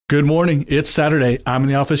Good morning. It's Saturday. I'm in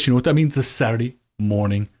the office. You know what that means? The Saturday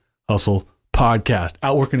Morning Hustle Podcast.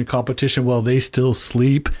 Out working in competition while they still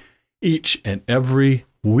sleep each and every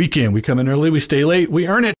weekend. We come in early. We stay late. We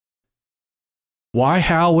earn it. Why?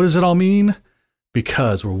 How? What does it all mean?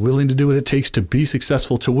 Because we're willing to do what it takes to be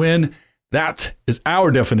successful, to win. That is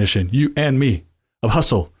our definition, you and me, of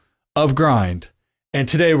hustle, of grind. And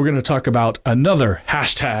today we're going to talk about another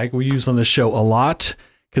hashtag we use on this show a lot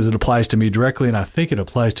because it applies to me directly, and I think it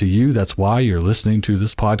applies to you. That's why you're listening to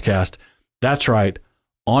this podcast. That's right,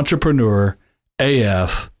 Entrepreneur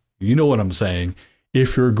AF. You know what I'm saying.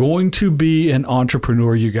 If you're going to be an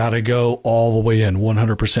entrepreneur, you got to go all the way in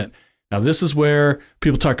 100%. Now, this is where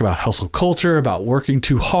people talk about hustle culture, about working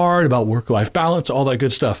too hard, about work-life balance, all that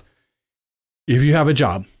good stuff. If you have a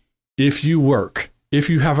job, if you work, if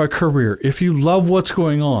you have a career, if you love what's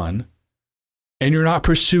going on, and you're not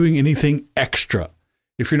pursuing anything extra,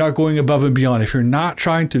 if you're not going above and beyond, if you're not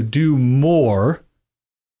trying to do more,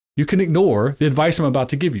 you can ignore the advice I'm about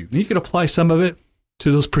to give you. You can apply some of it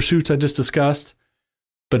to those pursuits I just discussed.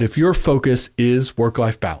 But if your focus is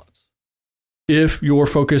work-life balance, if your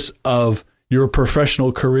focus of your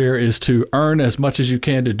professional career is to earn as much as you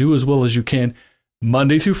can, to do as well as you can,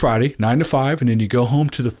 Monday through Friday, 9 to 5, and then you go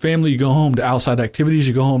home to the family, you go home to outside activities,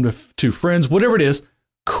 you go home to friends, whatever it is,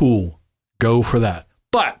 cool. Go for that.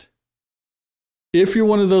 But if you're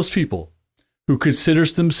one of those people who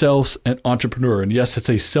considers themselves an entrepreneur, and yes, it's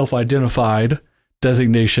a self-identified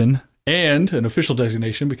designation and an official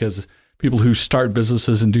designation because people who start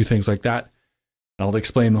businesses and do things like that, and I'll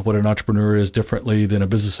explain what an entrepreneur is differently than a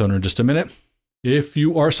business owner in just a minute. If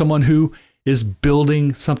you are someone who is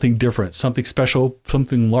building something different, something special,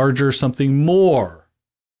 something larger, something more,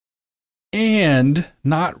 and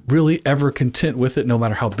not really ever content with it, no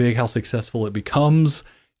matter how big, how successful it becomes,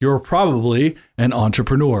 you're probably an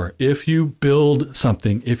entrepreneur. If you build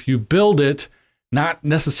something, if you build it, not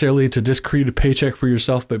necessarily to just create a paycheck for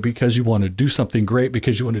yourself, but because you want to do something great,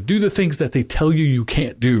 because you want to do the things that they tell you you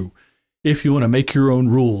can't do. If you want to make your own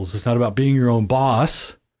rules, it's not about being your own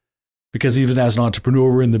boss, because even as an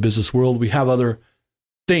entrepreneur, we're in the business world, we have other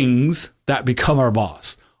things that become our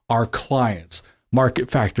boss, our clients, market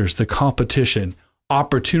factors, the competition,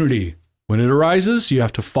 opportunity. When it arises, you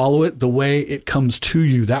have to follow it the way it comes to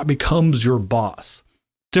you. That becomes your boss.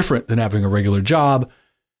 Different than having a regular job,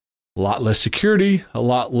 a lot less security, a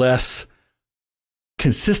lot less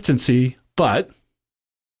consistency, but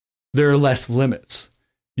there are less limits.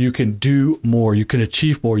 You can do more. You can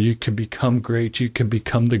achieve more. You can become great. You can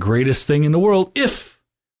become the greatest thing in the world if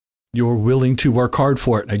you're willing to work hard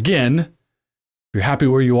for it. Again, if you're happy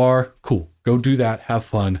where you are, cool. Go do that. Have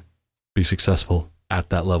fun. Be successful at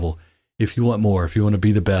that level. If you want more, if you want to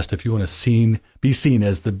be the best, if you want to be seen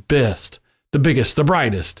as the best, the biggest, the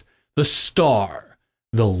brightest, the star,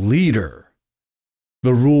 the leader,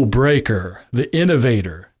 the rule breaker, the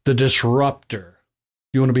innovator, the disruptor.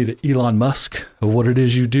 You want to be the Elon Musk of what it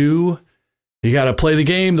is you do, you got to play the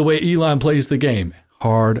game the way Elon plays the game.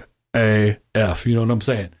 Hard AF. You know what I'm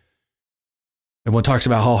saying? Everyone talks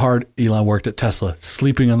about how hard Elon worked at Tesla,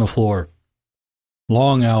 sleeping on the floor,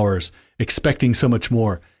 long hours, expecting so much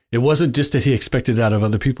more. It wasn't just that he expected it out of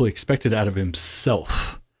other people, he expected it out of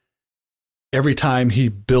himself. Every time he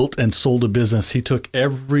built and sold a business, he took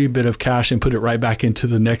every bit of cash and put it right back into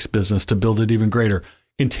the next business to build it even greater,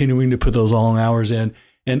 continuing to put those long hours in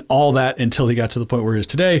and all that until he got to the point where he is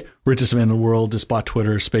today, richest man in the world, just bought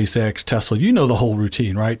Twitter, SpaceX, Tesla. You know the whole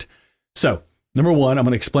routine, right? So, number one, I'm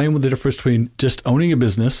going to explain what the difference between just owning a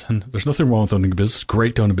business, and there's nothing wrong with owning a business.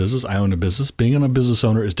 Great to own a business. I own a business. Being a business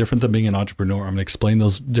owner is different than being an entrepreneur. I'm going to explain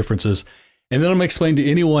those differences. And then I'm going to explain to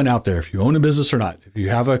anyone out there, if you own a business or not, if you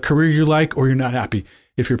have a career you like or you're not happy,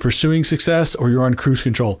 if you're pursuing success or you're on cruise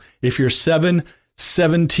control, if you're 7,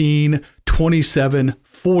 17, 27,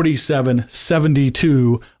 47,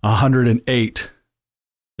 72, 108,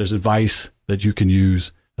 there's advice that you can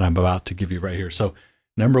use that I'm about to give you right here. So,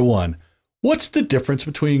 number one, what's the difference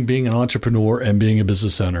between being an entrepreneur and being a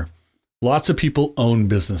business owner? Lots of people own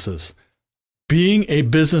businesses. Being a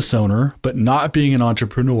business owner, but not being an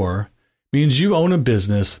entrepreneur, means you own a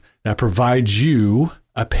business that provides you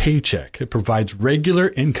a paycheck. It provides regular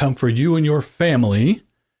income for you and your family.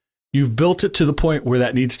 You've built it to the point where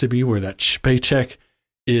that needs to be, where that paycheck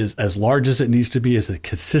is as large as it needs to be, as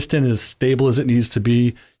consistent, as stable as it needs to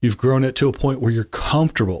be. You've grown it to a point where you're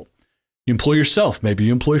comfortable. You employ yourself. Maybe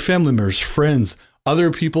you employ family members, friends, other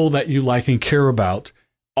people that you like and care about.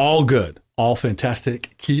 All good, all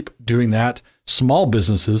fantastic. Keep doing that. Small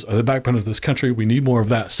businesses are the backbone of this country. We need more of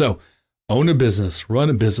that. So own a business, run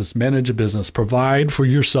a business, manage a business, provide for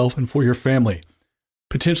yourself and for your family.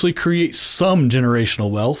 potentially create some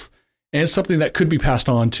generational wealth and something that could be passed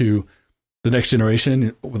on to the next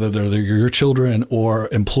generation, whether they're your children or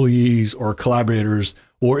employees or collaborators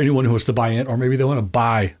or anyone who wants to buy in, or maybe they want to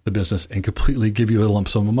buy the business and completely give you a lump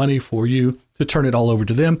sum of money for you to turn it all over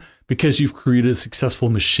to them because you've created a successful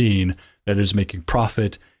machine that is making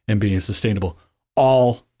profit and being sustainable.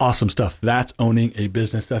 All awesome stuff. That's owning a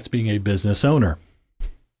business. That's being a business owner.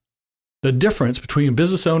 The difference between a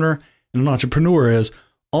business owner and an entrepreneur is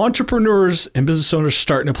entrepreneurs and business owners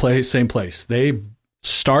start in a same place. They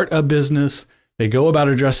start a business. They go about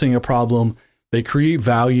addressing a problem. They create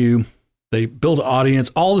value. They build an audience,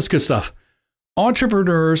 all this good stuff.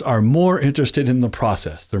 Entrepreneurs are more interested in the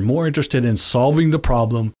process. They're more interested in solving the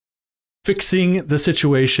problem, fixing the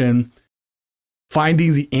situation,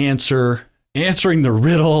 finding the answer, answering the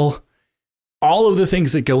riddle, all of the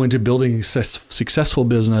things that go into building a successful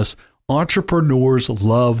business. Entrepreneurs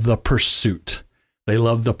love the pursuit. They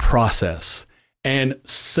love the process. And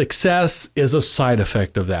success is a side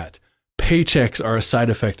effect of that. Paychecks are a side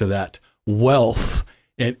effect of that. Wealth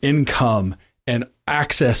and income and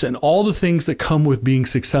access and all the things that come with being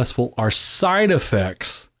successful are side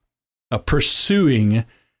effects of pursuing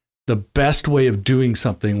the best way of doing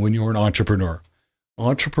something when you're an entrepreneur.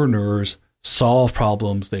 Entrepreneurs solve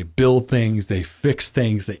problems, they build things, they fix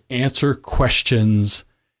things, they answer questions,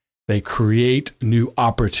 they create new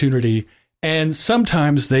opportunity, and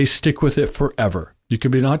sometimes they stick with it forever. You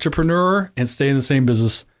could be an entrepreneur and stay in the same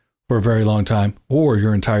business for a very long time, or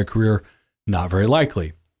your entire career, not very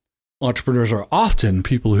likely. Entrepreneurs are often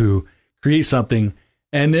people who create something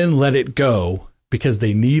and then let it go because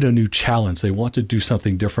they need a new challenge. They want to do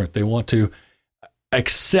something different. They want to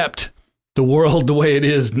accept the world the way it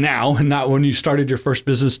is now and not when you started your first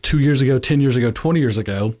business 2 years ago, 10 years ago, 20 years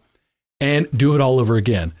ago, and do it all over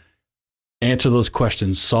again. Answer those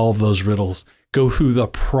questions, solve those riddles, go through the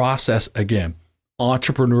process again.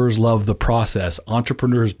 Entrepreneurs love the process.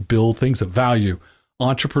 Entrepreneurs build things of value.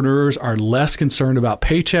 Entrepreneurs are less concerned about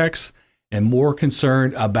paychecks and more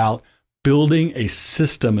concerned about building a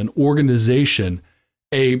system, an organization,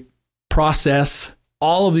 a process,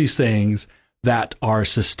 all of these things that are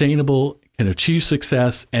sustainable, can achieve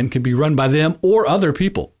success, and can be run by them or other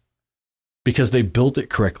people because they built it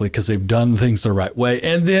correctly, because they've done things the right way.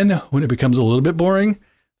 And then when it becomes a little bit boring,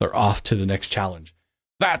 they're off to the next challenge.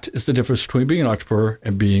 That is the difference between being an entrepreneur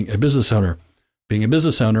and being a business owner. Being a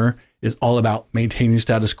business owner is all about maintaining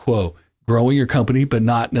status quo, growing your company, but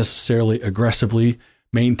not necessarily aggressively,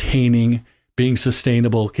 maintaining, being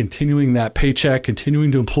sustainable, continuing that paycheck,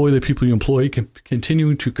 continuing to employ the people you employ,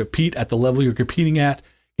 continuing to compete at the level you're competing at,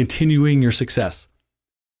 continuing your success.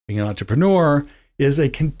 Being an entrepreneur is a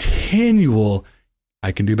continual,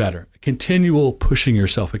 I can do better, a continual pushing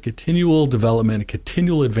yourself, a continual development, a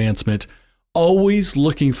continual advancement, always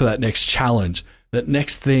looking for that next challenge, that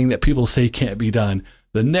next thing that people say can't be done,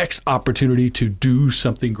 the next opportunity to do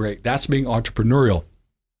something great. That's being entrepreneurial.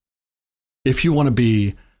 If you want to be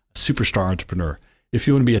a superstar entrepreneur, if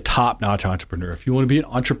you want to be a top-notch entrepreneur, if you want to be an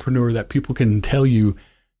entrepreneur that people can tell you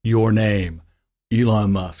your name,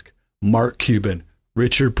 Elon Musk, Mark Cuban,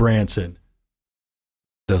 Richard Branson,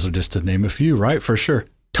 those are just to name a few, right? For sure.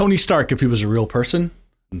 Tony Stark, if he was a real person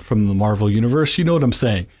from the Marvel universe, you know what I'm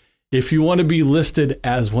saying. If you want to be listed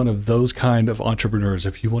as one of those kind of entrepreneurs,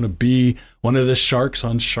 if you want to be one of the sharks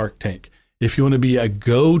on Shark Tank, if you want to be a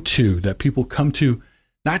go-to that people come to,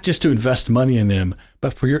 not just to invest money in them,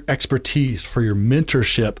 but for your expertise, for your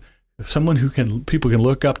mentorship, someone who people can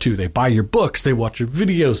look up to. They buy your books, they watch your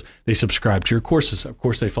videos, they subscribe to your courses. Of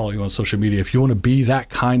course, they follow you on social media. If you want to be that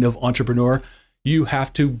kind of entrepreneur, you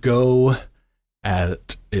have to go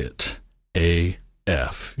at it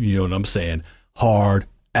AF. You know what I'm saying? Hard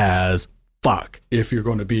as fuck if you're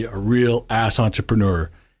going to be a real ass entrepreneur.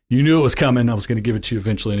 You knew it was coming. I was going to give it to you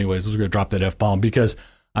eventually anyways. I was going to drop that F-bomb because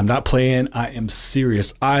I'm not playing. I am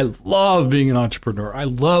serious. I love being an entrepreneur. I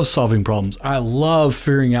love solving problems. I love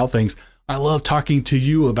figuring out things. I love talking to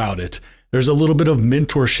you about it. There's a little bit of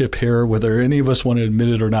mentorship here, whether any of us want to admit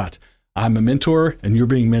it or not. I'm a mentor and you're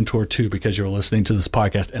being mentored too because you're listening to this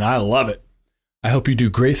podcast and I love it. I hope you do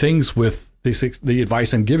great things with the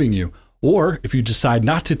advice I'm giving you. Or if you decide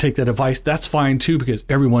not to take that advice, that's fine too because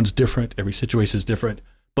everyone's different. Every situation is different.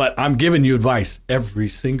 But I'm giving you advice every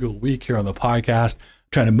single week here on the podcast,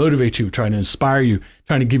 trying to motivate you, trying to inspire you,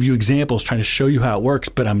 trying to give you examples, trying to show you how it works.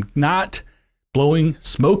 But I'm not blowing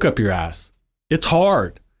smoke up your ass. It's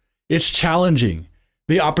hard. It's challenging.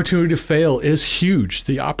 The opportunity to fail is huge.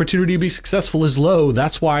 The opportunity to be successful is low.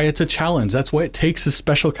 That's why it's a challenge. That's why it takes a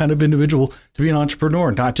special kind of individual to be an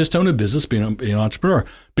entrepreneur, not just own a business, being an entrepreneur.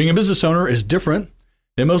 Being a business owner is different.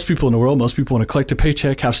 And most people in the world, most people want to collect a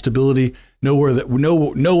paycheck, have stability,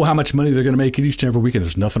 know how much money they're going to make each and every week. And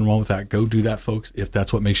there's nothing wrong with that. Go do that, folks, if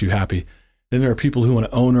that's what makes you happy. Then there are people who want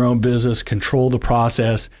to own their own business, control the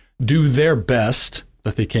process, do their best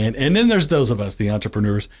that they can. And then there's those of us, the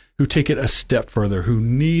entrepreneurs, who take it a step further, who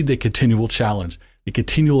need the continual challenge, the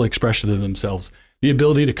continual expression of themselves, the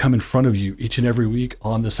ability to come in front of you each and every week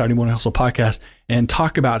on the Saturday Morning Hustle podcast and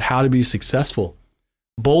talk about how to be successful.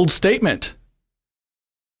 Bold statement.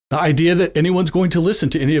 The idea that anyone's going to listen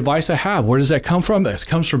to any advice I have. Where does that come from? That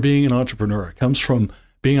comes from being an entrepreneur. It comes from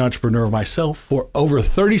being an entrepreneur myself for over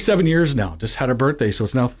 37 years now. Just had a birthday, so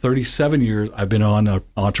it's now 37 years I've been an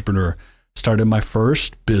entrepreneur. Started my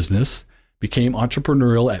first business, became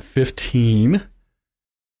entrepreneurial at 15. That's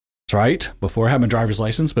right, before I had my driver's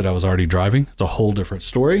license, but I was already driving. It's a whole different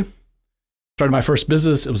story. Started my first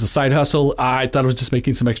business. It was a side hustle. I thought I was just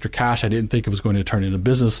making some extra cash. I didn't think it was going to turn into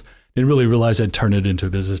business. Didn't really realize I'd turn it into a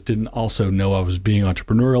business. Didn't also know I was being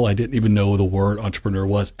entrepreneurial. I didn't even know what the word entrepreneur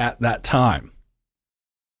was at that time.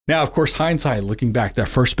 Now, of course, hindsight, looking back, that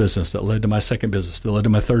first business that led to my second business, that led to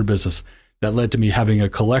my third business, that led to me having a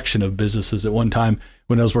collection of businesses at one time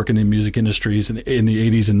when I was working in music industries in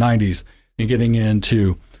the 80s and 90s and getting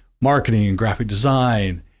into marketing and graphic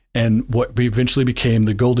design and what eventually became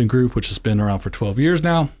the Golden Group, which has been around for 12 years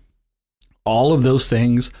now. All of those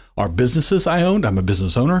things are businesses I owned. I'm a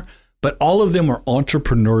business owner, but all of them are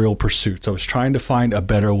entrepreneurial pursuits. I was trying to find a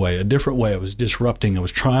better way, a different way. I was disrupting. I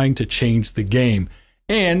was trying to change the game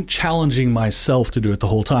and challenging myself to do it the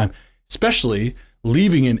whole time, especially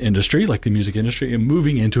leaving an industry like the music industry and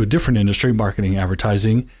moving into a different industry, marketing,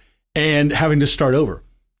 advertising, and having to start over.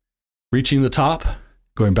 Reaching the top,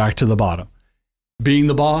 going back to the bottom. Being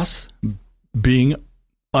the boss, being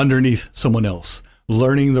underneath someone else,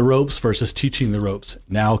 learning the ropes versus teaching the ropes.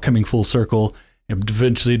 Now coming full circle and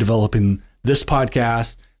eventually developing this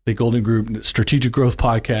podcast, the Golden Group Strategic Growth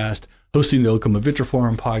Podcast, hosting the Oklahoma Venture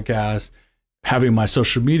Forum podcast, having my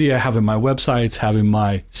social media, having my websites, having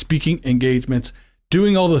my speaking engagements,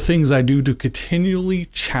 doing all the things I do to continually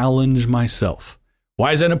challenge myself.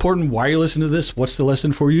 Why is that important? Why are you listening to this? What's the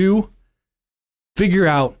lesson for you? Figure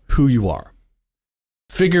out who you are.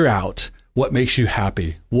 Figure out what makes you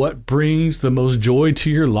happy, what brings the most joy to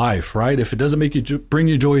your life, right? If it doesn't make you bring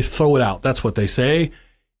you joy, throw it out. That's what they say.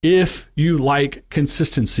 If you like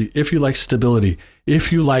consistency, if you like stability,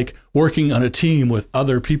 if you like working on a team with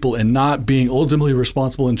other people and not being ultimately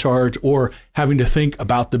responsible in charge or having to think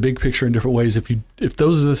about the big picture in different ways, if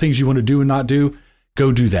those are the things you want to do and not do,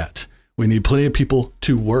 go do that. We need plenty of people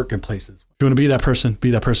to work in places. If you want to be that person,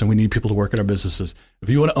 be that person. We need people to work in our businesses. If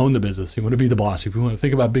you want to own the business, you want to be the boss, if you want to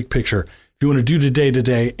think about big picture, if you want to do the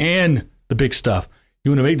day-to-day and the big stuff, you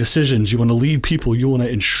want to make decisions, you want to lead people, you want to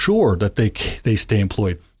ensure that they stay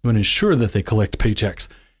employed. You want to ensure that they collect paychecks.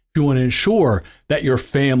 If you want to ensure that your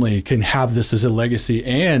family can have this as a legacy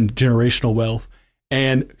and generational wealth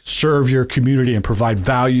and serve your community and provide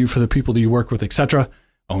value for the people that you work with, etc.,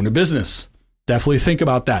 own a business. Definitely think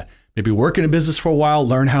about that. Maybe work in a business for a while,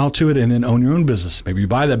 learn how to it, and then own your own business. Maybe you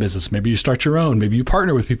buy that business. Maybe you start your own. Maybe you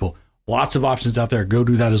partner with people. Lots of options out there. Go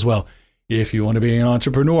do that as well. If you want to be an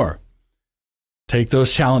entrepreneur, take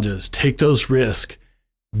those challenges, take those risks,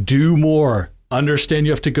 do more, understand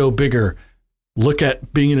you have to go bigger, look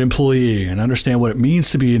at being an employee and understand what it means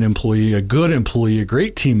to be an employee, a good employee, a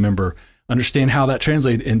great team member, understand how that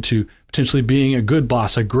translates into potentially being a good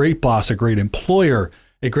boss, a great employer,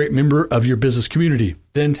 a great member of your business community.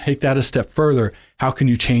 Then take that a step further. How can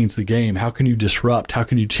you change the game? How can you disrupt? How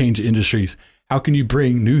can you change industries? How can you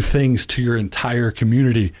bring new things to your entire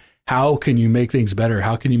community? How can you make things better?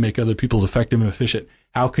 How can you make other people effective and efficient?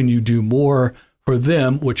 How can you do more for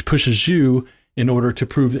them, which pushes you in order to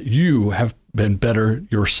prove that you have been better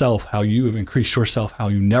yourself, how you have increased yourself, how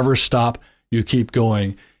you never stop, you keep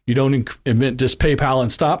going. You don't invent just PayPal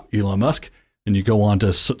and stop, Elon Musk. And you go on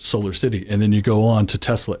to Solar City, and then you go on to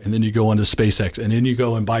Tesla, and then you go on to SpaceX, and then you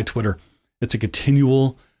go and buy Twitter. It's a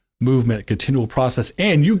continual movement, a continual process,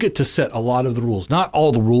 and you get to set a lot of the rules. Not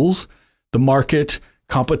all the rules. The market,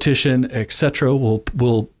 competition, etc.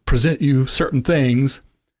 will present you certain things.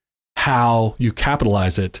 How you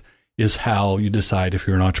capitalize it is how you decide if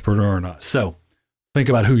you're an entrepreneur or not. So think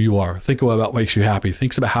about who you are. Think about what makes you happy.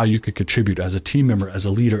 Think about how you could contribute as a team member, as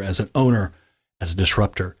a leader, as an owner, as a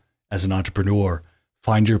disruptor, as an entrepreneur.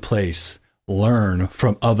 Find your place, learn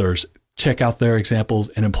from others, check out their examples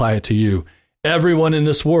and apply it to you. Everyone in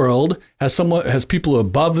this world has people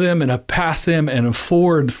above them and past them and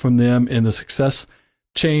forward from them in the success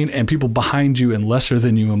chain, and people behind you and lesser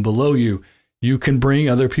than you and below you. You can bring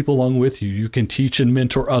other people along with you. You can teach and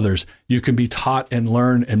mentor others. You can be taught and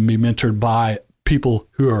learn and be mentored by people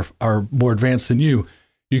who are more advanced than you.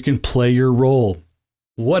 You can play your role,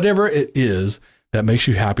 whatever it is that makes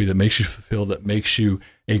you happy, that makes you fulfilled, that makes you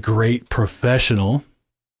a great professional,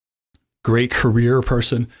 great career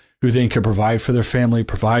person who then can provide for their family,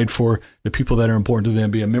 provide for the people that are important to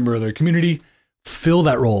them, be a member of their community. Fill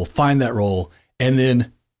that role, find that role, and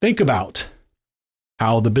then think about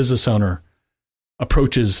how the business owner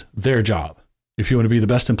approaches their job. If you want to be the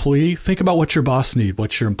best employee, think about what your boss needs,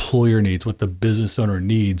 what your employer needs, what the business owner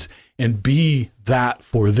needs, and be that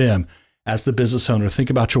for them. As the business owner, think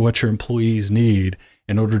about what your employees need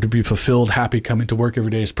in order to be fulfilled, happy, coming to work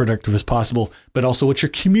every day as productive as possible, but also what your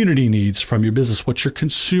community needs from your business, what your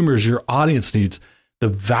consumers, your audience needs, the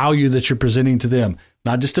value that you're presenting to them.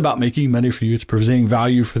 Not just about making money for you, it's presenting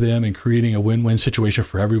value for them and creating a win-win situation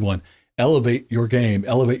for everyone. Elevate your game,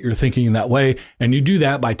 elevate your thinking in that way. And you do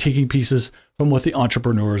that by taking pieces from what the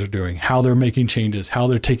entrepreneurs are doing, how they're making changes, how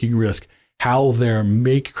they're taking risk, how they're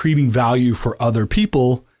creating value for other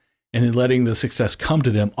people, and then letting the success come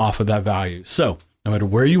to them off of that value. So no matter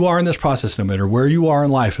where you are in this process, no matter where you are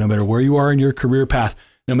in life, no matter where you are in your career path,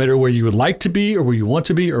 no matter where you would like to be or where you want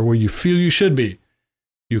to be or where you feel you should be,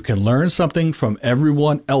 you can learn something from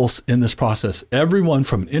everyone else in this process. Everyone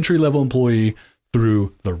from an entry-level employee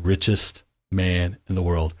through the richest man in the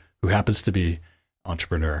world, who happens to be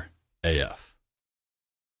Entrepreneur AF.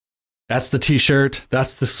 That's the t-shirt.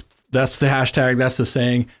 That's the hashtag. That's the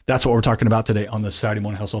saying. That's what we're talking about today on the Saturday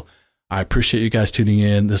Morning Hustle. I appreciate you guys tuning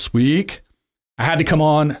in this week. I had to come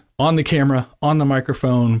on the camera, on the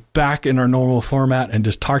microphone, back in our normal format and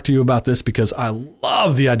just talk to you about this because I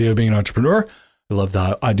love the idea of being an entrepreneur. I love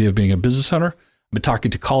the idea of being a business owner. I've been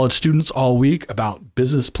talking to college students all week about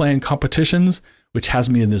business plan competitions, which has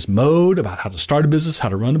me in this mode about how to start a business, how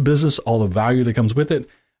to run a business, all the value that comes with it.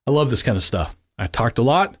 I love this kind of stuff. I talked a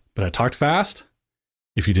lot, but I talked fast.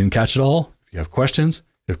 If you didn't catch it all, if you have questions, if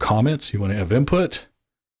you have comments, you want to have input,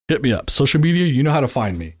 hit me up. Social media, you know how to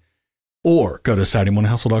find me. Or go to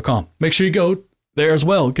SaturdayMorningHustle.com. Make sure you go there as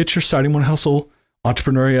well. Get your Saturday Morning Hustle,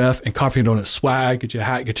 Entrepreneur AF, and Coffee and Donut swag. Get you a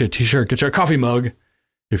hat, get you a t-shirt, get you a coffee mug.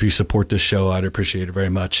 If you support this show, I'd appreciate it very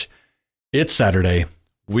much. It's Saturday.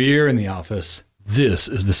 We're in the office. This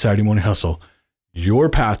is the Saturday Morning Hustle. Your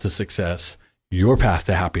path to success, your path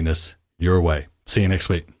to happiness, your way. See you next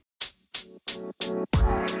week.